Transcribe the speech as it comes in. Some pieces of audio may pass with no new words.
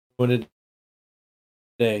Doing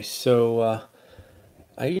today.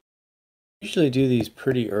 I usually do these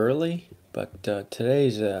pretty early, but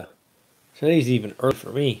today's even early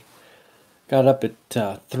for me. Got up at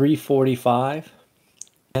 3:45,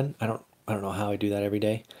 and I don't know how I do that every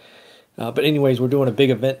day. But anyways, we're doing a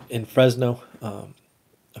big event in Fresno, a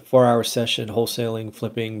 4-hour session, wholesaling,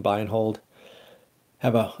 flipping, buy and hold.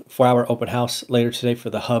 Have a 4-hour open house later today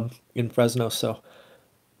for the hub in Fresno. So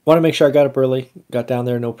want to make sure I got up early, got down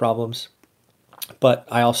there, no problems. But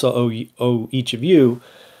I also owe each of you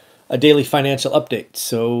a daily financial update.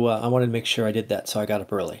 So I wanted to make sure I did that, so I got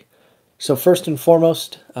up early. So first and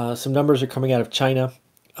foremost, some numbers are coming out of China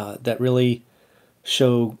that really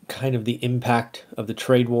show kind of the impact of the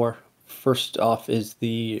trade war. First off is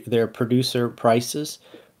their producer prices.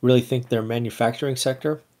 Really think their manufacturing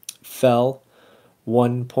sector fell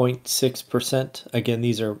 1.6%. Again,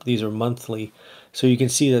 these are monthly, so you can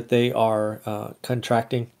see that they are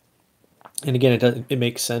contracting. And again, it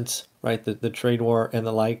makes sense, right? The trade war and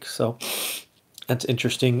the like. So that's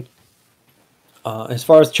interesting. As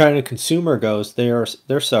far as China consumer goes, they're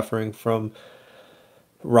suffering from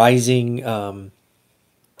rising,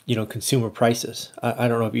 consumer prices. I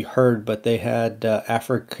don't know if you heard, but they had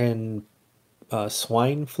African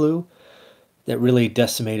swine flu that really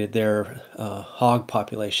decimated their hog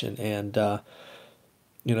population, and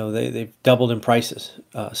they've doubled in prices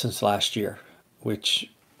since last year, which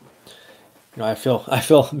I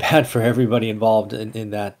feel bad for everybody involved in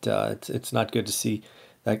that. It's not good to see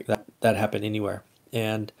that happen anywhere.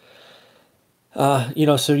 And so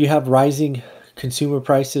you have rising consumer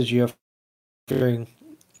prices. You have fearing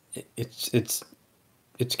it's it's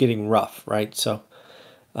getting rough, right? So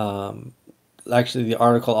actually, the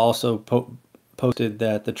article also posted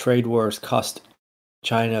that the trade wars cost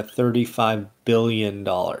China $35 billion,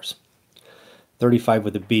 35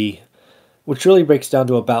 with a B, which really breaks down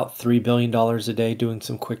to about $3 billion a day. Doing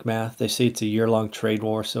some quick math, they say it's a year-long trade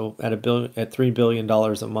war. So at $3 billion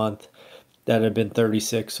a month, that had been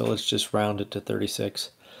 36. So let's just round it to 36.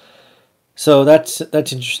 So that's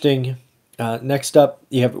interesting. Next up,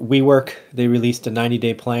 you have WeWork. They released a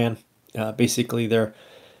 90-day plan. Basically, they're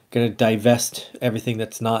going to divest everything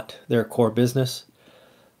that's not their core business.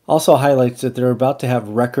 Also highlights that they're about to have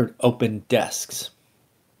record open desks,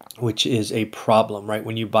 which is a problem, right?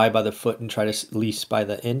 When you buy by the foot and try to lease by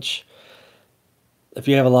the inch, if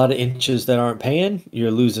you have a lot of inches that aren't paying,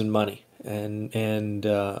 you're losing money. And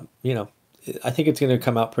I think it's going to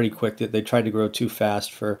come out pretty quick that they tried to grow too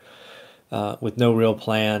fast with no real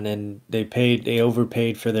plan, and they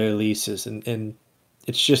overpaid for their leases, and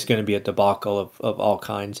it's just going to be a debacle of all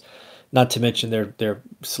kinds. Not to mention they're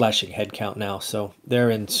slashing headcount now, so they're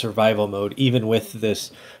in survival mode even with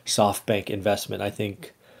this SoftBank investment. I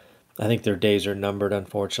think their days are numbered,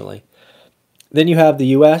 unfortunately. Then you have the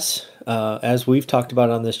U.S. As we've talked about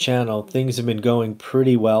on this channel, things have been going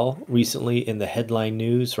pretty well recently in the headline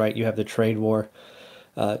news, right? You have the trade war,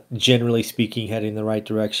 generally speaking, heading in the right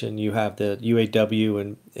direction. You have the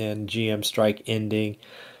UAW and GM strike ending.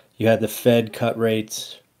 You had the Fed cut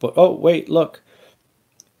rates. But, oh, wait, look.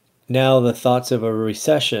 Now the thoughts of a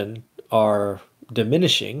recession are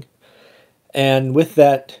diminishing. And with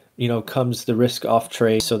that, comes the risk off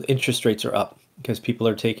trade. So the interest rates are up because people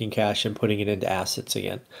are taking cash and putting it into assets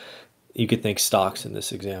again. You could think stocks in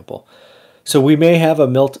this example. So we may have a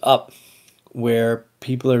melt up where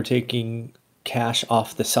people are taking cash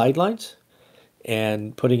off the sidelines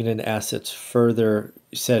and putting it into assets, further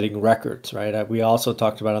setting records, right? We also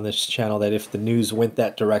talked about on this channel that if the news went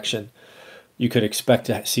that direction, you could expect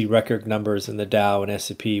to see record numbers in the Dow and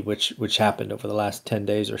S&P, which happened over the last 10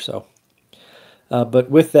 days or so.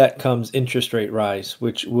 But with that comes interest rate rise,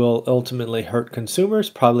 which will ultimately hurt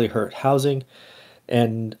consumers, probably hurt housing,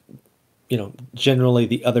 and generally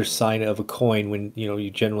the other side of a coin when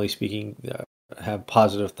you generally speaking have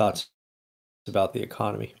positive thoughts about the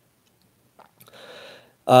economy.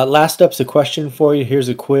 Last up's a question for you. Here's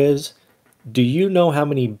a quiz. Do you know how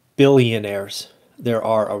many billionaires there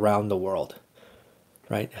are around the world?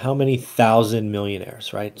 Right? How many thousand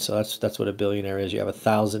millionaires? Right? So that's what a billionaire is. You have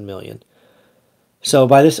 1,000 million. So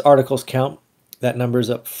by this article's count, that number is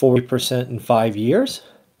up 40% in 5 years,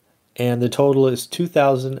 and the total is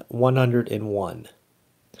 2,101.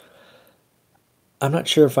 I'm not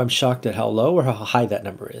sure if I'm shocked at how low or how high that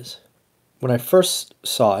number is. When I first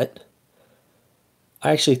saw it,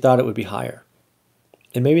 I actually thought it would be higher.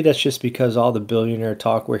 And maybe that's just because all the billionaire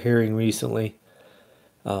talk we're hearing recently,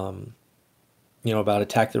 about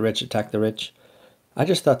attack the rich, attack the rich. I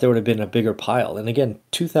just thought there would have been a bigger pile. And again,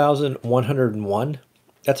 2,101,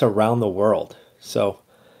 that's around the world. So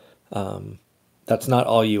that's not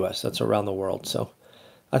all U.S., that's around the world. So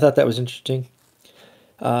I thought that was interesting.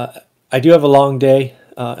 I do have a long day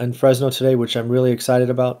in Fresno today, which I'm really excited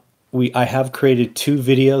about. I have created 2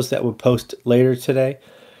 videos that will post later today.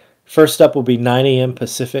 First up will be 9 a.m.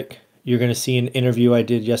 Pacific. You're going to see an interview I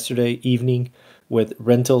did yesterday evening with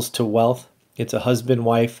Rentals to Wealth. It's a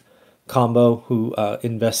husband-wife combo who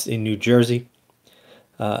invests in New Jersey.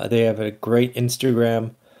 They have a great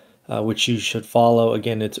Instagram, which you should follow.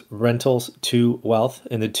 Again, it's Rentals to Wealth,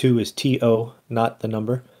 and the 2 is T-O, not the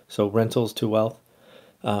number. So Rentals to Wealth.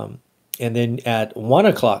 And then at 1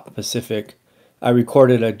 o'clock Pacific, I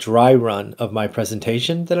recorded a dry run of my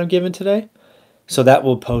presentation that I'm giving today. So that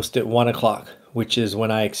will post at 1 o'clock, which is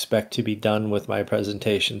when I expect to be done with my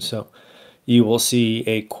presentation. So you will see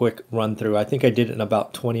a quick run through. I think I did it in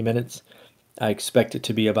about 20 minutes. I expect it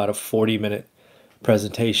to be about a 40-minute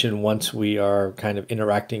presentation once we are kind of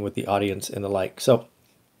interacting with the audience and the like. So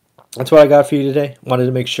that's what I got for you today. Wanted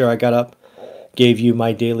to make sure I got up, gave you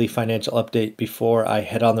my daily financial update before I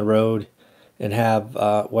head on the road and have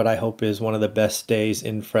what I hope is one of the best days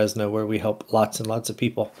in Fresno, where we help lots and lots of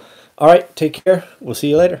people. All right, take care. We'll see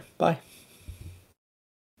you later. Bye.